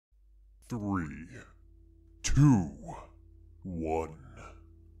3, 2, 1.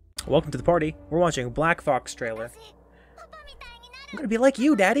 Welcome to the party. We're watching Black Fox trailer. I'm gonna be like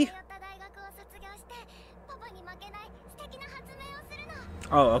you, Daddy.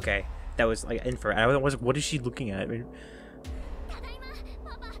 Oh, okay. That was like infrared. I was. What is she looking at? I mean,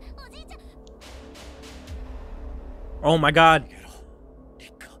 oh my God.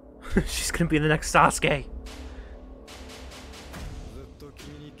 She's gonna be the next Sasuke.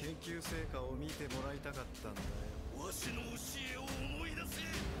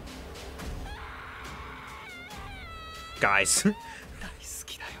 Guys.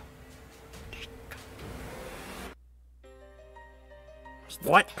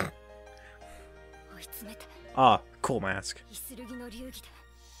 What? Ah, cool mask.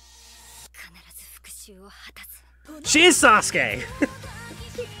 She is Sasuke!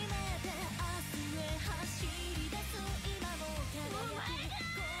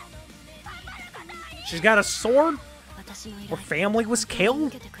 She's got a sword? Her family was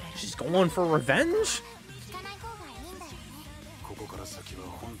killed? She's going for revenge?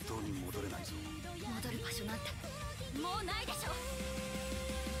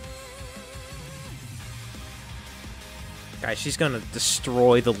 Guys, she's gonna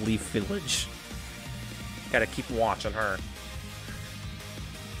destroy the Leaf Village. Gotta keep watching her.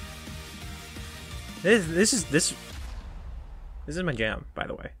 This is my jam, by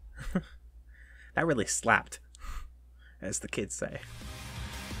the way. That really slapped, as the kids say.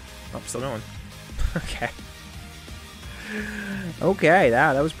 Oh, still going. Okay. Okay,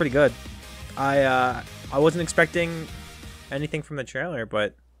 that was pretty good. I wasn't expecting anything from the trailer,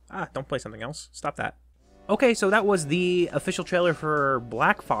 but don't play something else. Stop that. Okay, so that was the official trailer for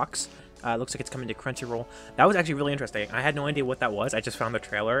Black Fox. Looks like it's coming to Crunchyroll. That was actually really interesting. I had no idea what that was. I just found the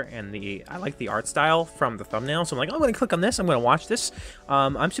trailer, and I like the art style from the thumbnail, so I'm like, oh, I'm gonna click on this. I'm gonna watch this.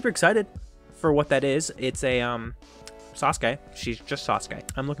 I'm super excited for what that is. It's a Sasuke. She's just Sasuke.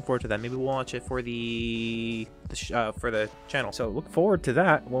 I'm looking forward to that. Maybe we'll watch it for the channel. So look forward to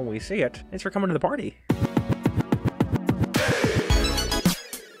that when we see it. Thanks for coming to the party.